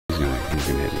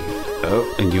you're gonna hit me.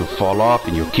 Oh, and you'll fall off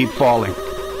and you'll keep falling.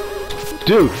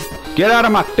 Dude, get out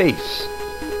of my face.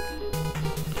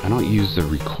 I don't use the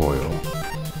recoil.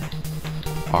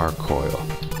 R coil.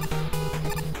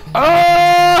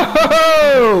 Oh!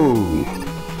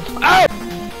 Oh!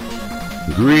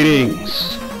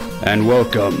 Greetings and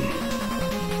welcome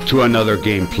to another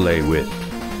gameplay with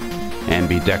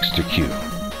Ambidexterq.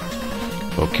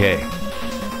 Okay,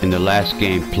 in the last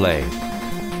gameplay,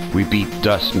 we beat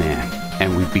Dustman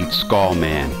and we beat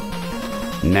Skullman.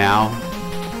 Now,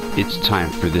 it's time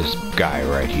for this guy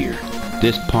right here.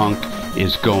 This punk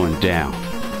is going down.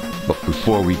 But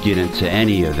before we get into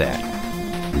any of that,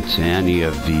 into any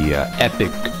of the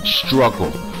epic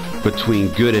struggle between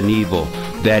good and evil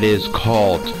that is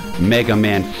called Mega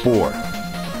Man 4,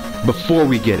 before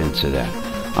we get into that,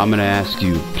 I'm gonna ask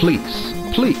you, please,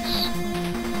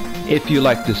 if you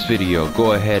like this video,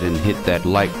 go ahead and hit that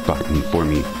like button for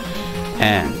me.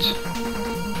 And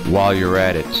while you're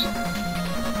at it,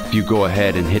 if you go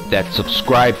ahead and hit that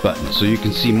subscribe button so you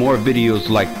can see more videos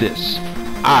like this,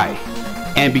 I,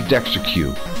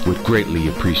 Ambidexterq, would greatly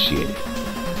appreciate it.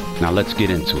 Now let's get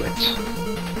into it.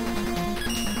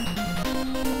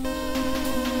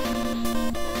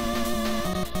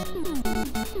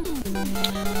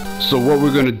 So what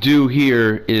we're gonna do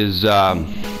here is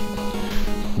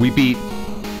we beat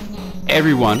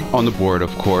everyone on the board,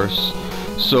 of course,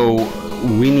 so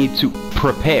we need to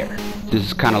prepare. This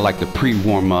is kind of like the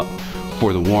pre-warm-up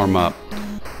for the warm-up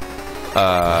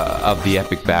of the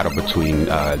epic battle between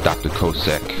Dr.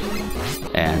 Cossak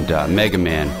and Mega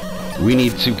Man. We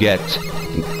need to get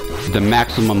the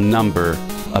maximum number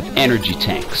of energy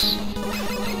tanks,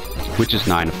 which is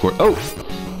 9, of course. Oh!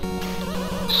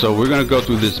 So we're gonna go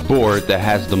through this board that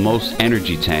has the most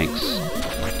energy tanks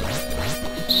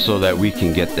so that we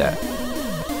can get that.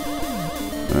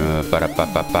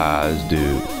 Let's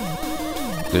do.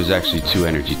 There's actually 2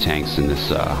 energy tanks in this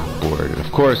board.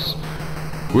 Of course,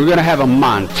 we're gonna have a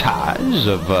montage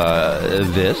of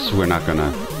this. We're not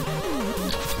gonna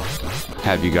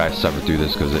have you guys suffer through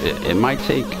this because it might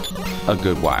take a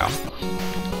good while.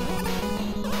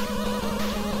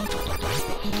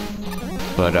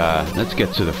 But let's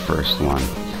get to the first one.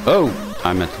 Oh,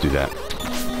 I meant to do that.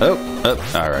 Oh,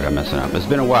 alright, I'm messing up. It's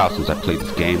been a while since I played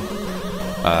this game.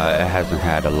 It hasn't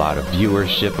had a lot of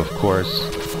viewership, of course.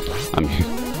 I mean,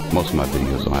 most of my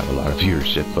videos don't have a lot of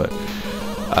viewership, but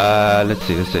let's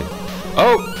see.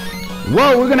 Oh,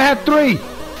 whoa, we're gonna have 3.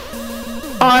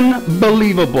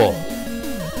 Unbelievable.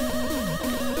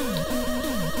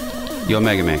 Yo,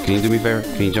 Mega Man, can you do me a favor?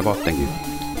 Can you jump off? Thank you.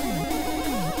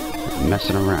 I'm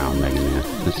messing around, Mega Man.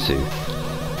 Let's see.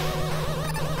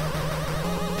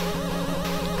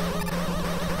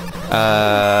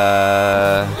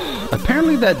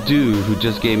 Apparently that dude who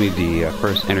just gave me the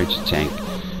first energy tank,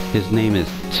 his name is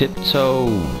Tiptoe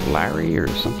Larry or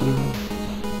something.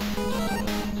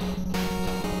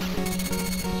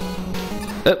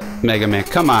 Oh, Mega Man,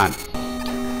 come on.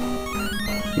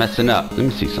 Messing up. Let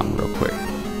me see something real quick.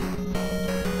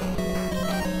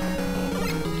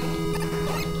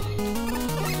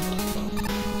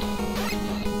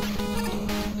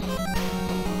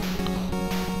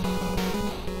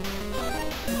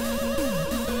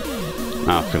 I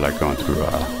don't feel like going through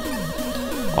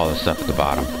all the stuff at the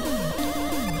bottom.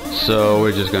 So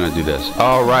we're just gonna do this.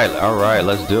 All right,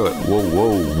 let's do it. Whoa,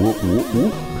 whoop,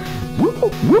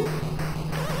 whoop, whoop.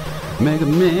 Mega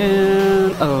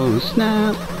Man, oh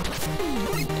snap.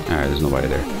 All right, there's nobody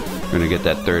there. We're gonna get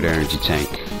that 3rd energy tank,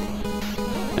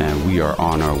 and we are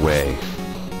on our way.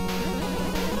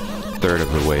 1/3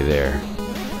 of the way there.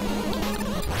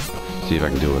 See if I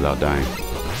can do it without dying.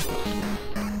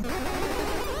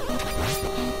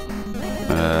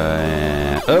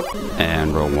 Up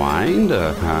and rewind.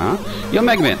 Yo,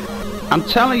 Mega Man, I'm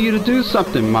telling you to do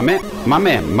something, my man.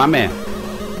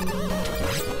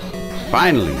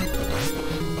 Finally.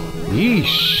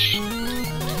 Yeesh.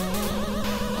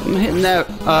 I'm hitting that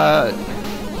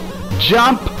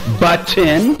jump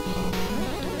button,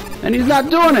 and he's not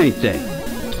doing anything.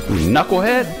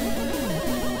 Knucklehead.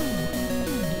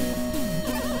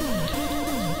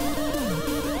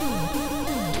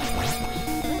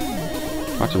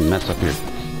 Watch him mess up here.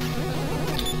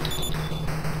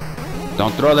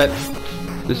 Don't throw that.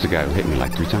 This is the guy who hit me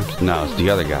like 3 times. No, it's the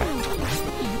other guy.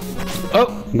 Oh,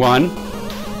 1,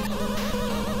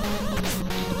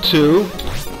 2.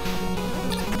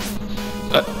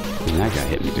 And that guy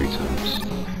hit me 3 times.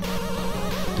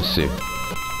 Let's see.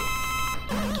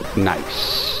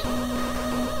 Nice.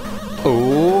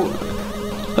 Oh.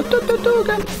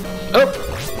 Oh.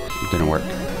 Didn't work.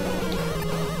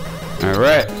 All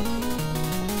right.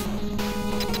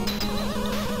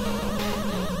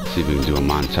 See if we can do a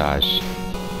montage.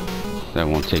 That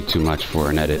won't take too much for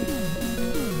an edit.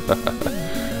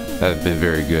 I've been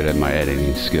very good at my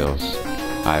editing skills.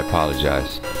 I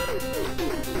apologize.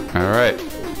 Alright.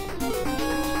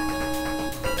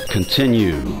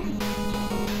 Continue.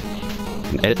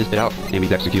 And edit this bit out.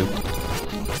 Ambidexterq.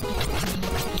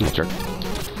 Oh, jerk.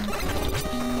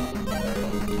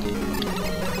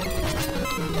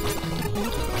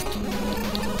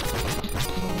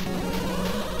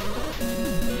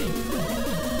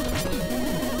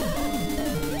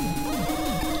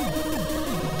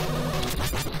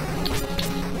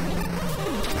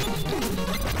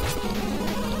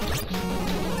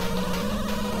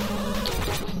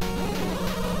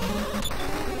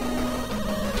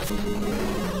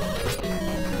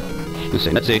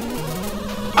 Let's see.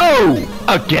 Oh!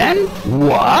 Again?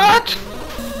 What?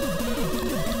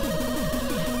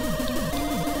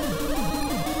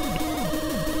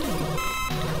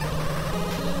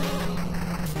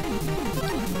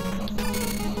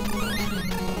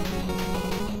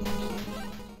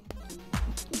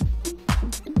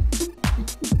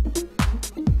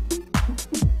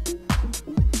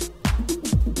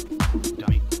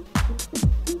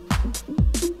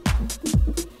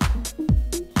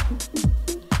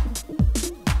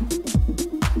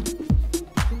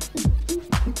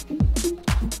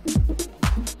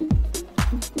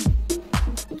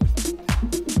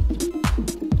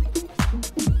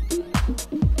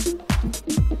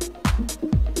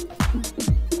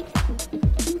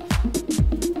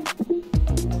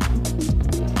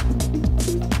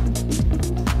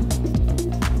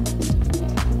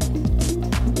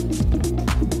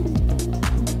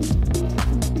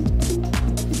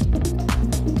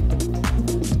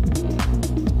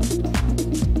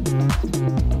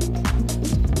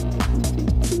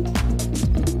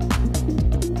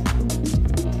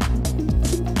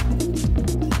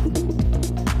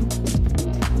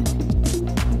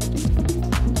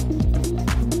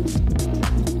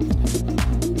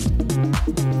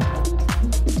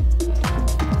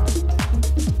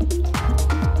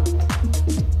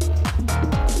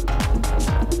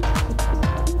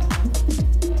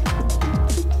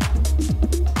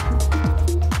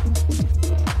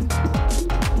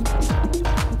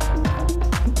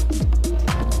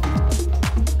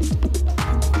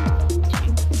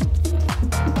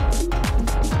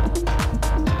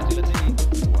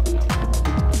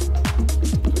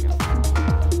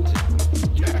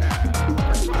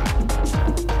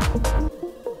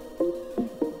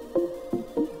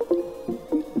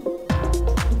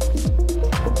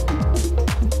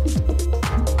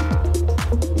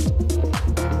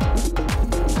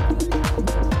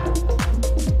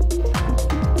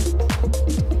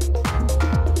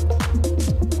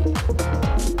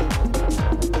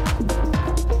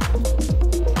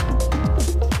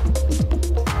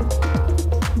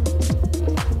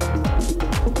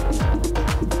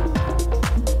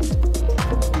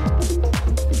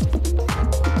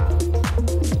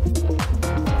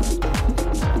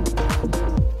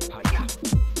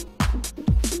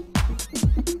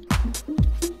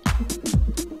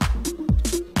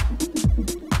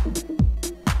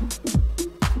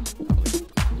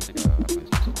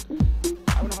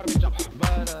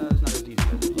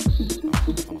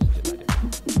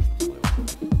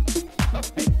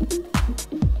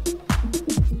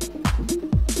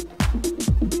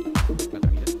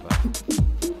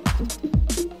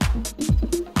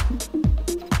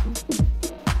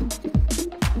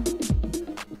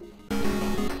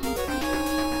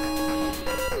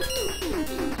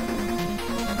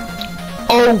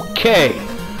 Okay,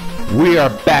 we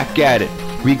are back at it.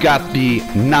 We got the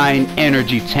 9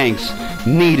 energy tanks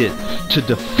needed to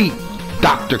defeat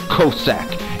Dr.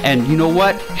 Cossak. And you know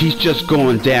what? He's just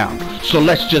going down. So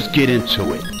let's just get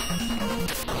into it.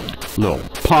 Little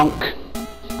punk.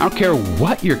 I don't care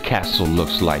what your castle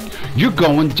looks like. You're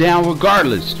going down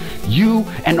regardless. You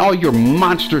and all your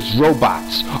monstrous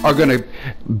robots are gonna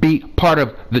be part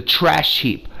of the trash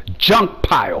heap, junk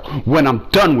pile, when I'm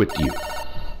done with you.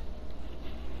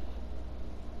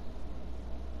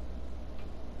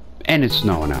 And it's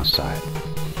snowing outside.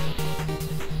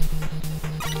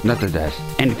 Not that that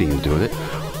has anything to do with it,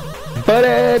 but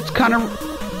it's kind of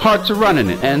hard to run in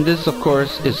it. And this, of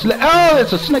course, is... Oh,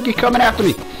 it's a slinky coming after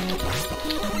me!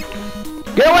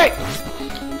 Get away!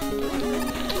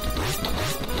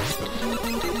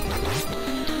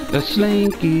 A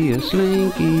slinky, a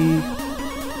slinky.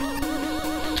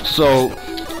 So,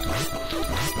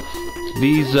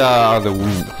 these are the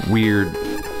weird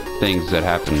things that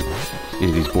happen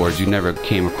in these boards. You never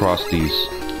came across these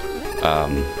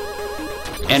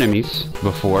enemies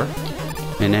before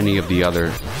in any of the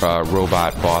other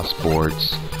robot boss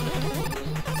boards.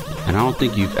 And I don't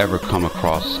think you've ever come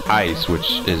across ice,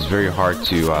 which is very hard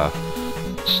to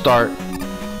start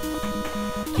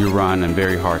your run and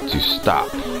very hard to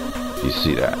stop. You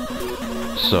see that?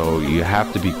 So you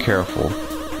have to be careful.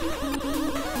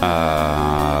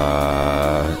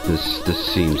 This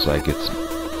seems like it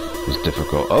was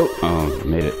difficult. Oh,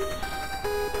 made it.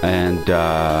 And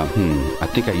I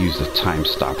think I used a time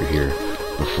stopper here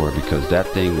before, because that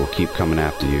thing will keep coming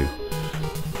after you.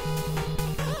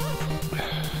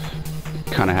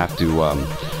 Kind of have to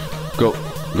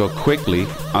go quickly,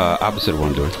 opposite of what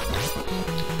I'm doing.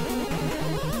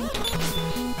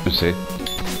 Let's see.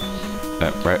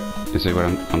 Right? You see what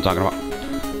I'm talking about?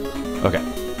 Okay.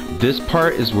 This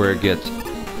part is where it gets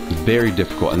very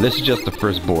difficult, and this is just the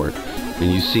first board.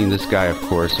 And you've seen this guy, of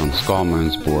course, on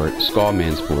Skullman's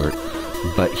board.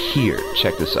 But here,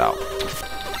 check this out.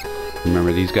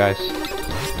 Remember these guys?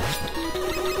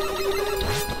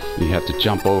 You have to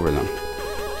jump over them.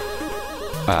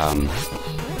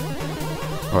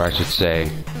 Or I should say,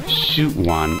 shoot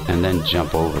one and then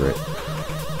jump over it,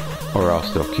 or else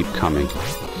they'll keep coming.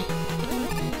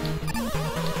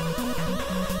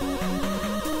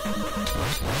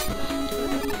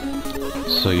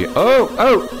 So you,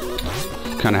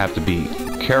 kind of have to be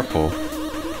careful.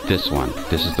 This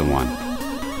is the one.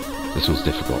 This one's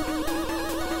difficult.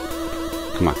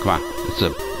 Come on. It's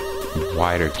a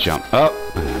wider jump. Oh,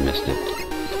 and I missed it.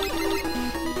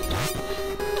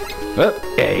 Oh,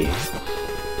 hey.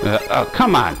 Oh,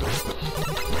 come on.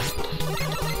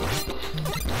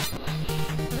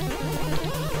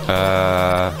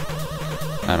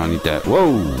 I don't need that.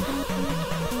 Whoa.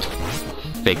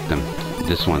 Fake them.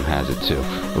 This one has it too.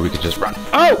 But we could just run.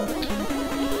 Oh!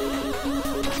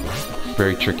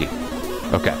 Very tricky.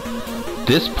 Okay.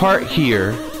 This part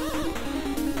here,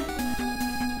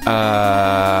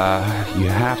 you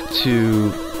have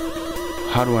to,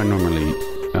 how do I normally,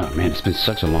 oh man, it's been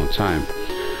such a long time.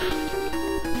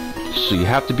 So you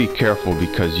have to be careful,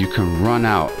 because you can run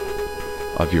out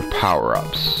of your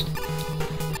power-ups.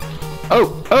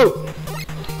 Oh!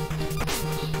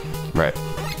 Right.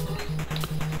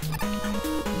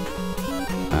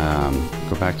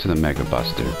 Go back to the Mega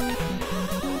Buster.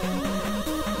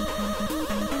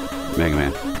 Mega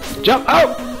Man. Jump!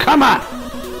 Oh! Come on!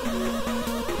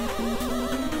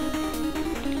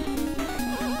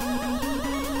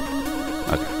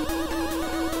 Okay.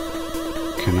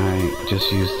 Can I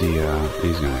just use the,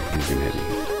 he's gonna hit me.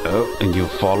 Oh, and you'll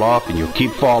fall off and you'll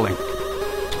keep falling.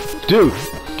 Dude!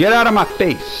 Get out of my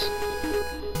face!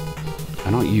 I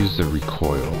don't use the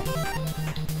recoil.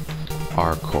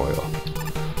 R-coil.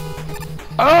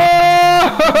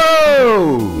 Oh!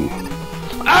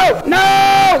 Oh! No!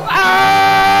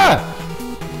 Ah!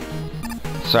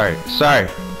 Sorry.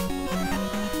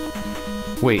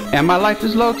 Wait, and my life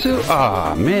is low too?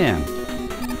 Aw, man.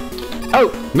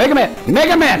 Oh! Mega Man!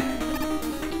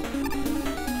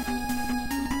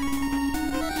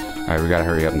 Alright, we gotta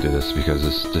hurry up and do this, because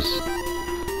this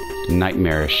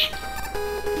nightmarish.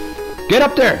 Get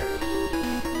up there!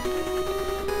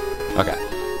 Okay.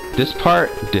 This part,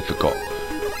 difficult.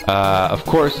 Of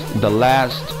course, the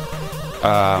last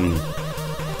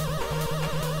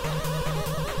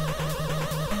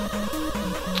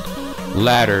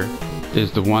ladder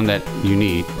is the one that you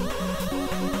need,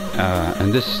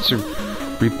 and this is to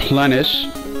replenish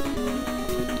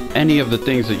any of the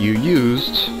things that you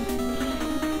used.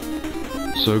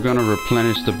 So we're gonna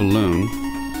replenish the balloon,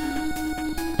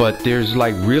 but there's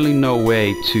like really no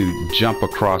way to jump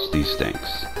across these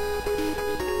things,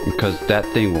 because that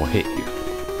thing will hit you.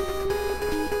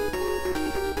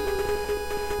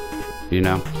 You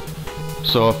know?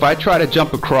 So if I try to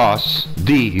jump across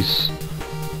these,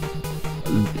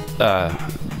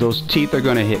 those teeth are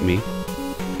gonna hit me,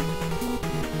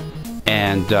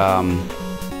 and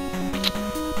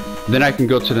then I can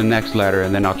go to the next ladder,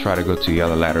 and then I'll try to go to the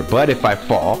other ladder. But if I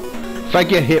fall, if I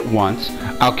get hit once,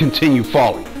 I'll continue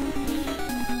falling.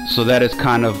 So that is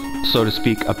kind of, so to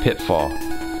speak, a pitfall.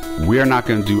 We're not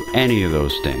going to do any of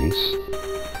those things,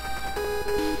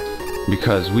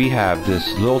 because we have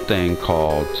this little thing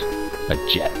called a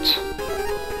jet.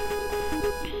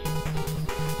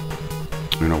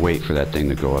 I'm going to wait for that thing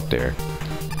to go up there,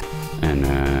 and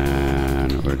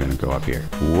then we're going to go up here.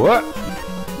 What?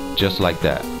 Just like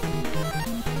that.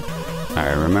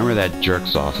 Alright, remember that jerk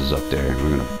sauce is up there.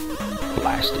 We're going to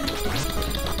blast it.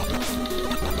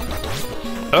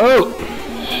 Oh!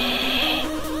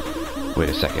 Wait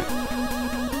a second.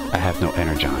 I have no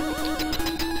energon.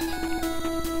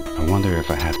 I wonder if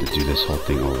I have to do this whole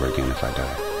thing over again if I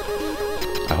die.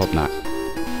 I hope not.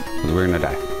 We're gonna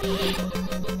die.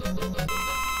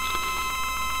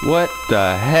 What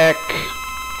the heck?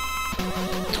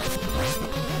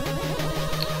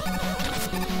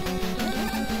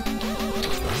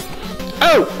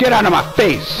 Oh, get out of my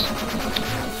face!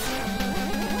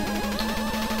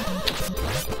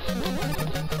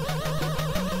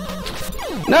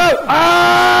 No!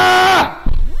 Ah!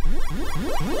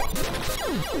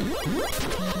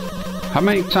 How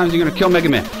many times are you gonna kill Mega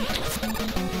Man?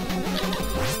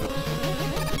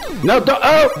 No, don't.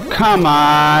 Oh, come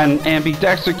on,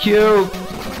 Ambidexterq.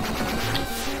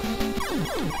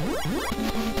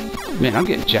 Man, I'm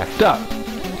getting jacked up.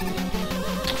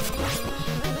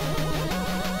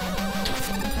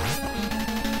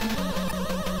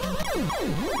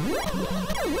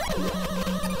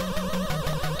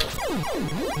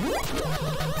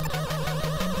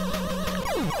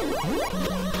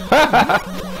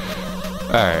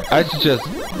 Alright, I should just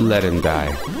let him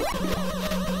die.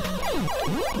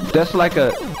 That's like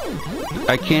a...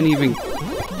 I can't even...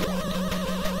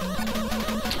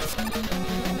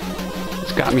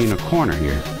 It's got me in a corner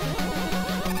here.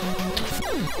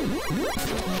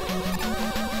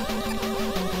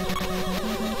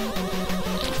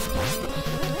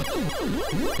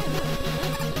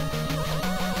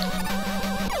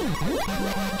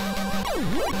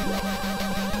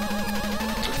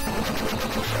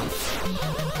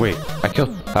 Wait, I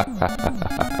killed...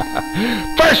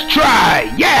 First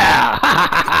try! Yeah!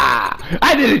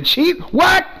 I didn't cheat!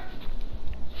 What?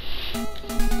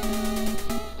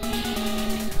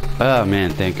 Oh man,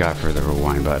 thank God for the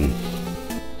rewind button.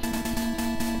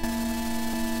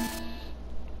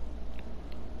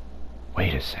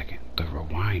 Wait a second, the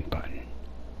rewind button.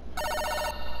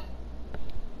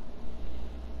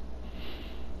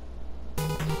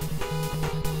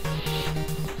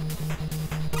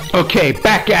 Okay,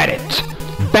 back at it!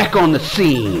 Back on the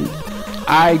scene!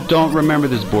 I don't remember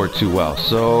this board too well,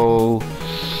 so...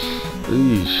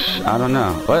 Eesh, I don't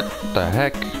know. What the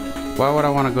heck? Why would I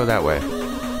want to go that way?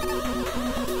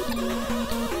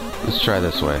 Let's try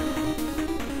this way.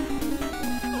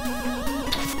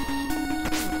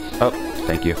 Oh,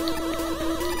 thank you.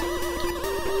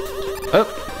 Oh,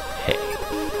 hey.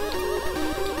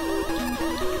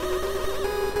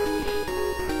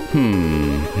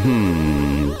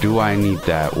 Do I need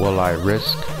that? Will I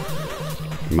risk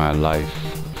my life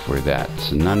for that?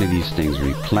 So none of these things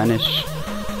replenish,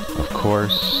 of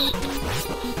course.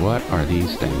 What are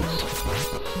these things?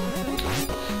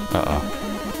 Uh-oh.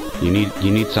 You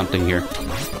need something here.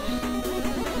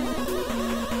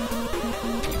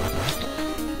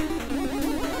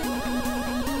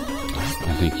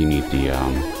 I think you need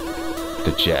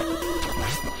the jet.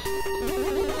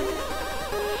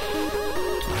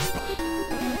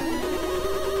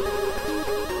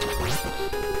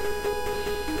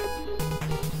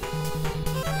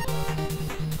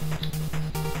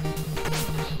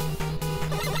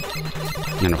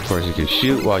 And of course you can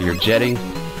shoot while you're jetting.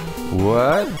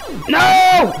 What?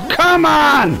 No! Come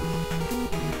on!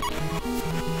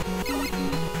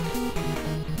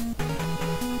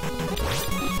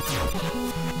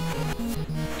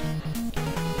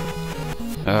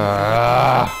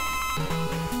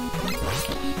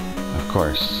 Of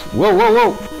course. Whoa, whoa,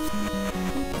 whoa!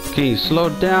 Can you slow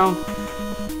down?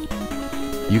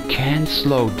 You can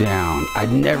slow down. I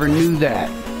never knew that.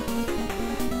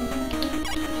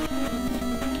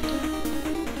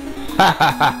 Ha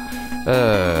ha ha!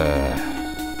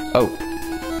 Oh.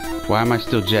 Why am I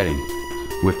still jetting?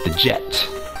 With the jet.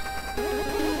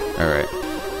 Alright.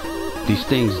 These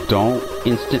things don't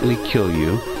instantly kill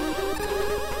you.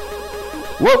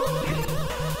 Whoop!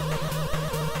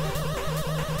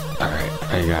 Alright,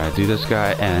 I gotta do this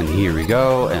guy, and here we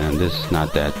go. And this is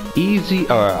not that easy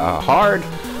or hard,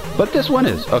 but this one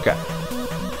is. Okay.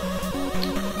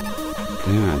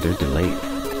 Yeah, they're delayed.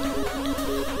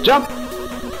 Jump!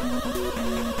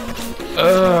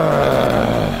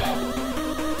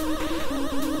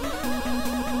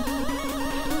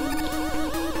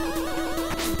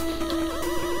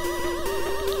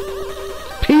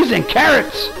 Peas and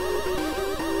carrots!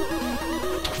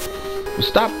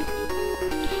 Stop.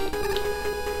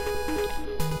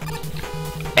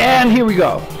 And here we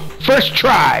go. First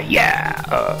try. Yeah.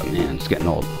 Oh man, it's getting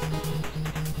old.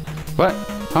 What?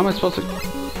 How am I supposed to...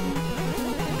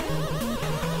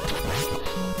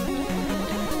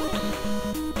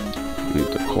 Need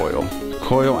the coil.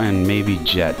 Coil and maybe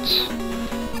jet.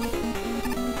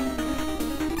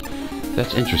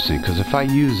 That's interesting, because if I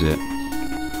use it,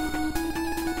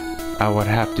 I would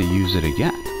have to use it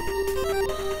again.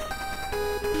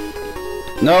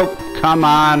 Nope, come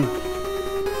on.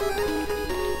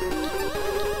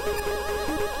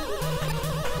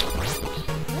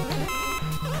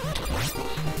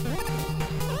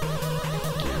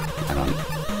 I don't...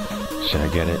 Should I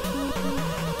get it?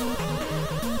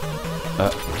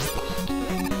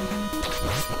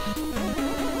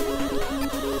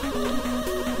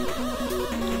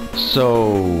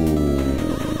 So,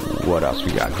 what else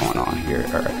we got going on here?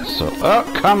 Alright, so, oh,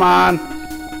 come on!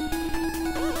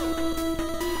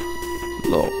 A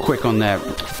little quick on that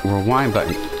rewind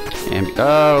button. And,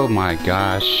 oh my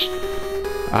gosh.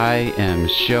 I am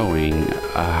showing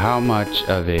how much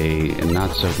of a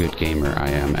not so good gamer I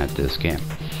am at this game.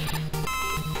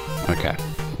 Okay,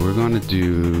 we're gonna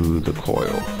do the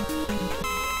coil.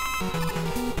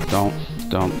 Don't,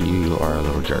 you are a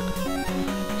little jerk.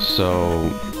 So,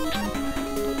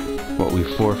 what we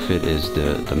forfeit is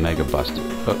the Mega Buster.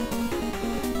 Oh,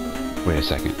 wait a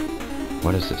second.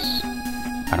 What is this?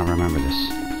 I don't remember this.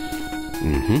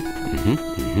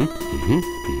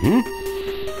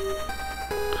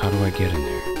 How do I get in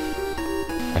there?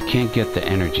 I can't get the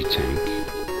energy tank.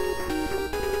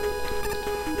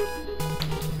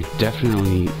 We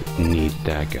definitely need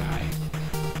that guy.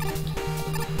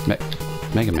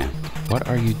 Mega Man, what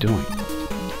are you doing?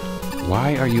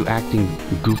 Why are you acting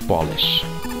goofballish?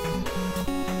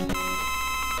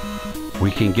 We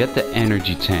can get the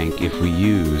energy tank if we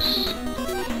use...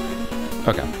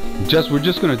 Okay, we're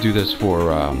just gonna do this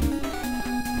for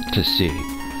to see.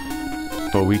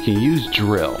 But we can use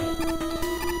drill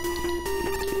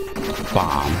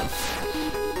bomb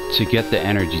to get the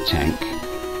energy tank.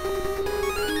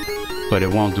 But it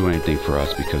won't do anything for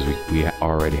us because we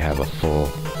already have a full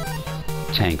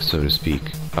tank, so to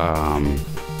speak.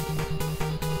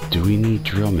 Do we need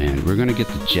drill man? We're gonna get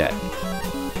the jet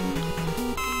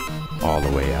all the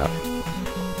way up.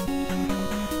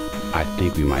 I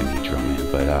think we might need drill man,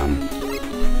 but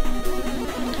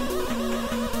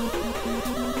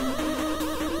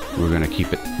we're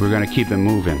gonna keep it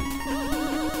moving.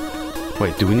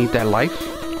 Wait, do we need that life?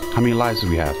 How many lives do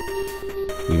we have?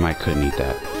 We might could need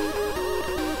that.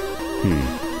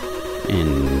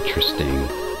 Interesting.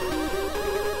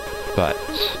 But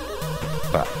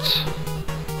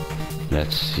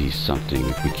let's see something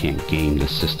if we can't game the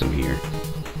system here.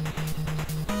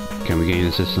 Can we game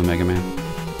the system, Mega Man?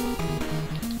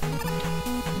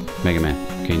 Mega Man,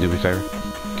 can you do me a favor?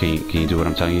 Can you do what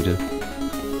I'm telling you to do?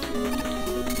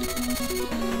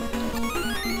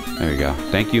 There we go.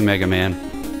 Thank you, Mega Man.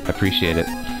 I appreciate it.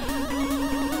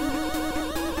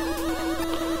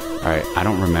 Alright, I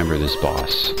don't remember this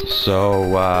boss. So,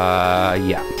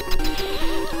 yeah.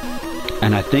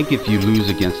 And I think if you lose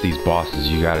against these bosses,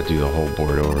 you gotta do the whole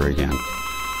board over again.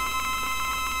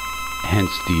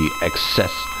 Hence the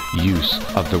excess use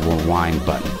of the rewind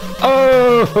button.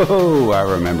 Oh, I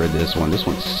remember this one. This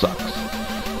one sucks.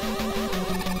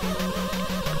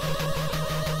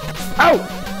 Ow!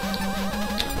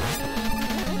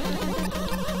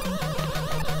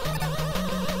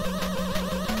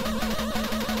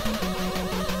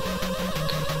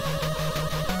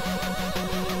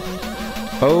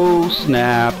 Oh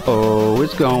snap, oh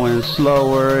it's going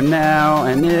slower now,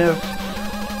 and if...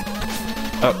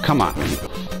 Oh, come on.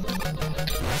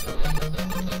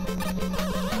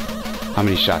 How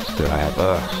many shots do I have?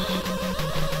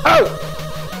 Oh!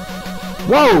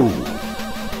 Whoa!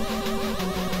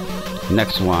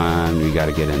 Next one, we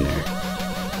gotta get in there.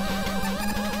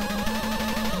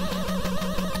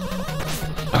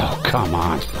 Oh, come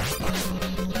on.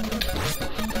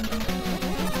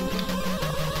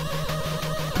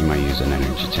 We might use an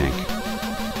energy tank.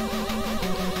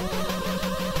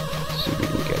 Let's see if we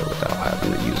can get it without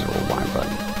having to use a rewind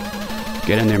button.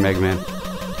 Get in there, Mega Man.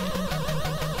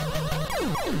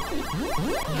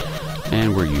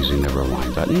 And we're using the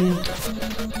rewind button.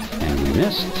 And we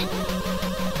missed.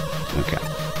 Okay.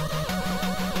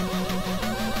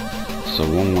 So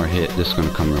one more hit. This is going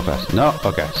to come real fast. No.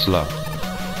 Okay. Slow.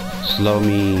 Slow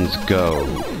means go.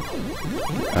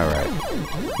 Alright.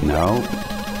 No.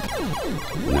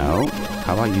 No.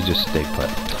 How about you just stay put?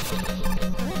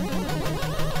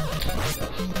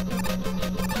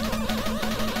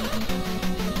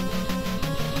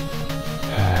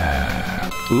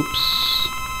 Oops.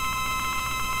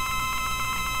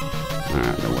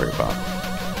 Alright, don't worry about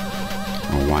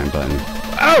rewind button.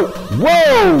 Oh!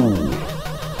 Whoa!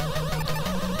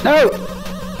 No!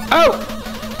 Oh!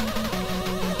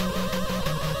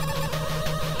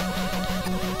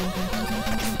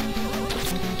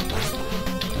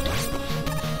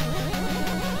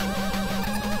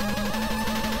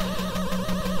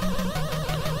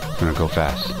 It's gonna go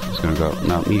fast. It's gonna go,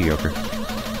 no, mediocre.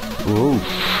 Oof.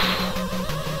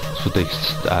 That's what they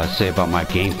say about my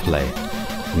gameplay.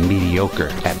 Mediocre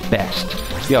at best.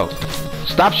 Yo,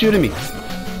 stop shooting me.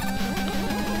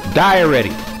 Die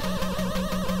already.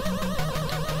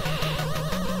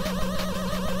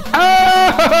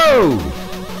 Oh!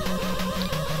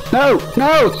 No,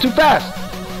 no, it's too fast.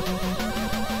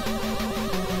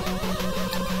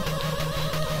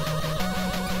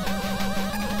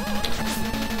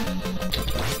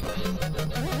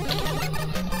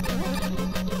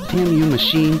 Damn you,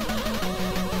 machine.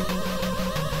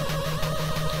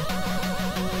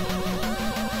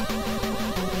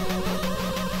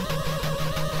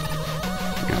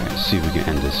 Alright, let's see if we can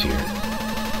end this here.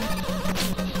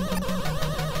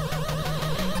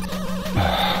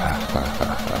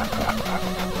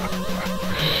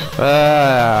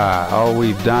 All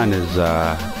we've done is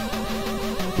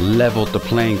leveled the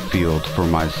playing field for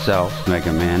myself,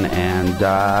 Mega Man, and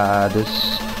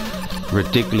this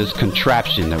ridiculous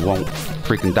contraption that won't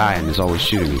freaking die and is always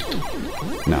shooting me.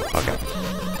 No, okay.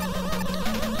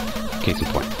 Case in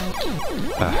point.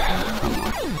 Come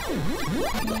on.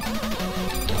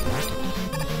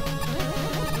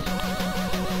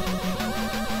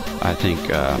 I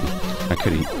think I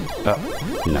could eat.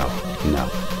 No.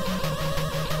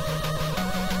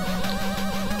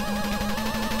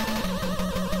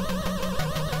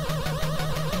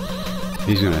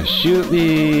 He's gonna shoot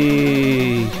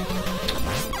me.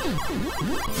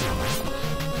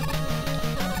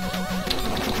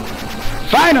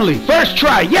 Finally, first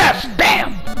try. Yes,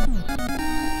 damn.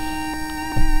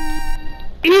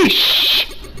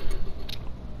 Eesh.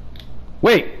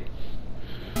 Wait.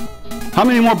 How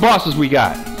many more bosses we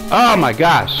got? Oh my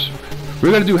gosh.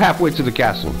 We're gonna do halfway to the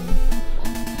castle.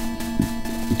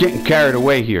 Getting carried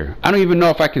away here. I don't even know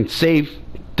if I can save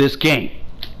this game.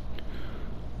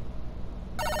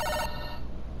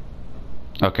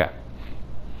 Okay.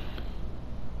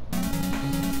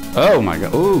 Oh my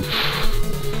god. Oof.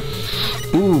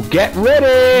 Ooh, get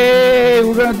ready!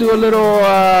 We're gonna do a little,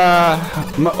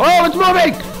 oh, it's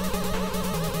moving!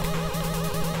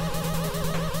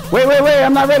 Wait,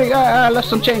 I'm not ready. I left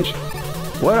some change.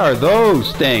 What are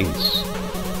those things?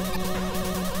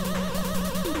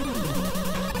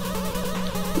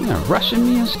 They're rushing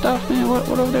me and stuff, man. What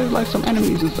are they? Like some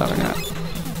enemies and stuff like that.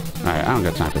 Alright, I don't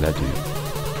got time for that, dude.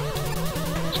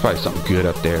 There's probably something good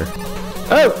up there.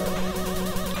 Oh!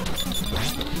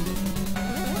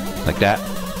 Like that.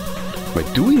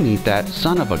 Wait, do we need that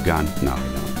son of a gun? No, we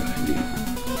don't.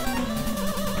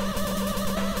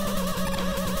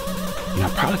 You know, I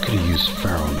probably could have used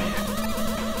Pharaoh Man.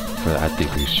 For that, I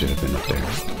think we should have been up there.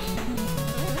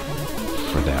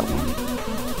 For that one.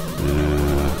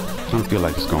 I don't feel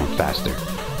like it's going faster.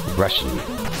 Rushing me.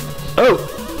 Oh!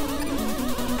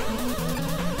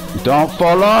 Don't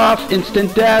fall off!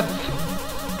 Instant death!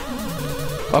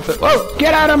 Up it. Oh!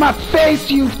 Get out of my face,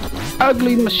 you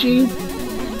ugly machine!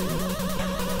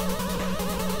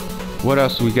 What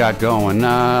else we got going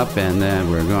up? And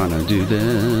then we're gonna do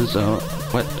this. Oh,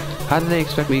 what? How do they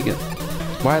expect me to get?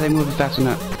 Why are they moving fast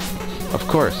enough? Of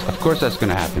course that's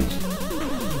gonna happen.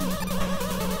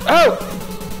 Oh!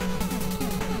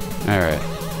 Alright.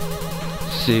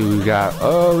 See, we got,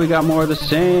 oh, we got more of the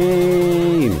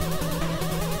same.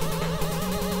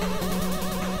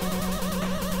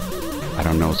 I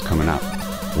don't know what's coming up.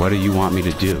 What do you want me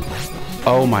to do?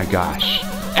 Oh my gosh.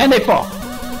 And they fall!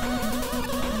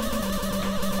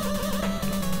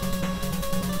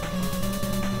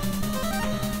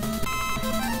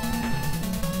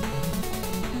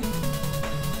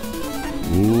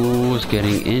 Ooh, it's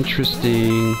getting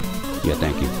interesting. Yeah,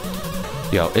 thank you.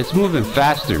 Yo, it's moving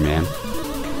faster, man.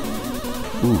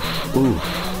 Oof, oof.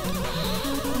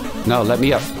 No, let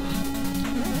me up.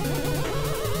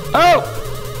 Oh!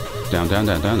 Down, down,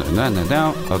 down, down, down, down, down,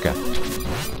 down. Okay.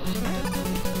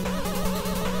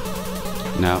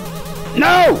 No.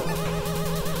 No!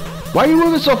 Why are you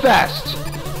moving so fast?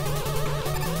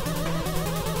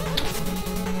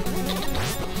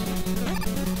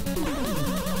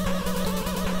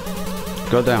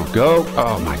 Go down. Go.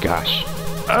 Oh my gosh.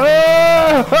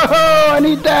 Oh, I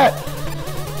need that.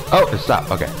 Oh, it stopped.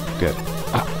 Okay, good.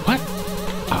 What?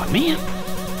 Oh man.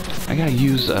 I gotta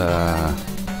use,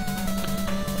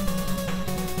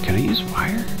 can I use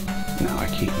wire? No, I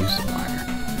can't use the wire. I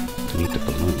need the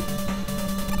balloon.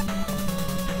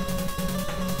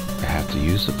 I have to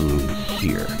use the balloon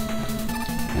here.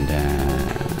 And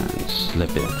then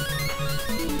slip it.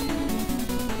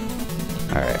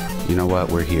 Alright, you know what?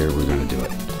 We're here. We're gonna do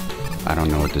it. I don't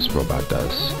know what this robot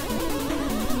does.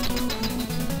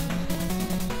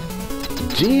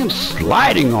 Damn,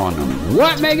 sliding on them.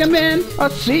 What, Mega Man? I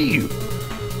see you.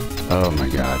 Oh my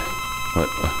god. What?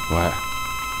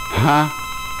 Huh?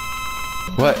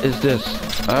 What is this?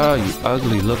 Oh, you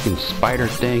ugly looking spider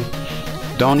thing.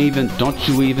 Don't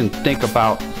you even think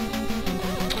about...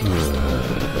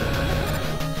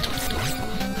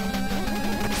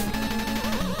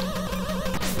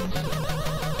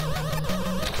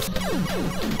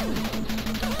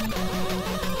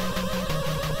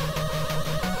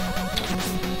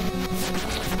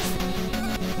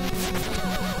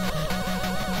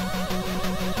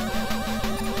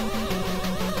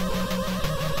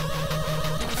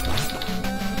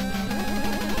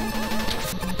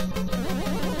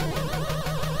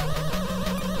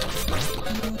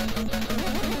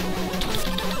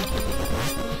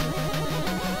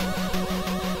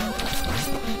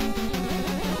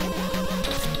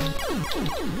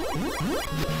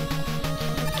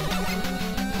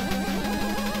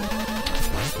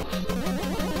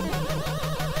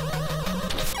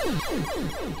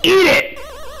 Eat it!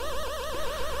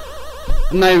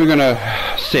 I'm not even gonna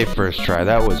say first try.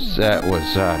 That was,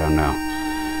 I don't know.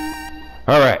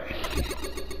 Alright.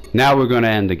 Now we're gonna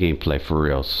end the gameplay for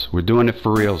reals. We're doing it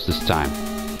for reals this time.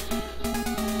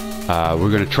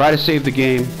 We're gonna try to save the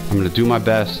game. I'm gonna do my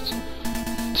best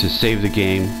to save the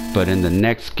game, but in the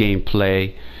next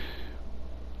gameplay,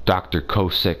 Dr.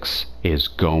 Cossak is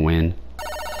going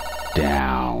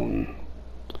down.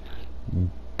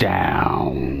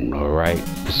 Alright,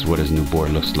 this is what his new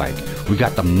board looks like. We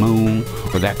got the moon,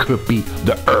 or that could be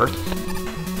the earth.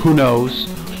 Who knows?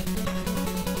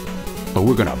 But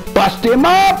we're gonna bust him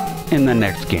up in the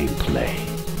next gameplay.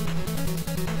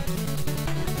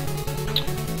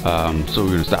 So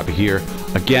we're gonna stop it here.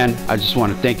 Again, I just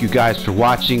want to thank you guys for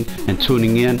watching and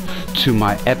tuning in to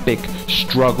my epic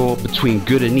struggle between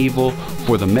good and evil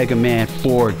for the Mega Man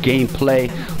 4 gameplay.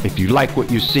 If you like what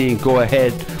you're seeing, go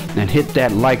ahead and hit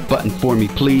that like button for me,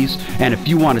 please. And if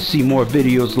you want to see more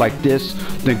videos like this,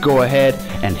 then go ahead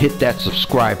and hit that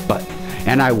subscribe button.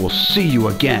 And I will see you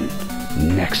again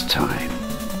next time.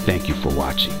 Thank you for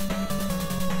watching.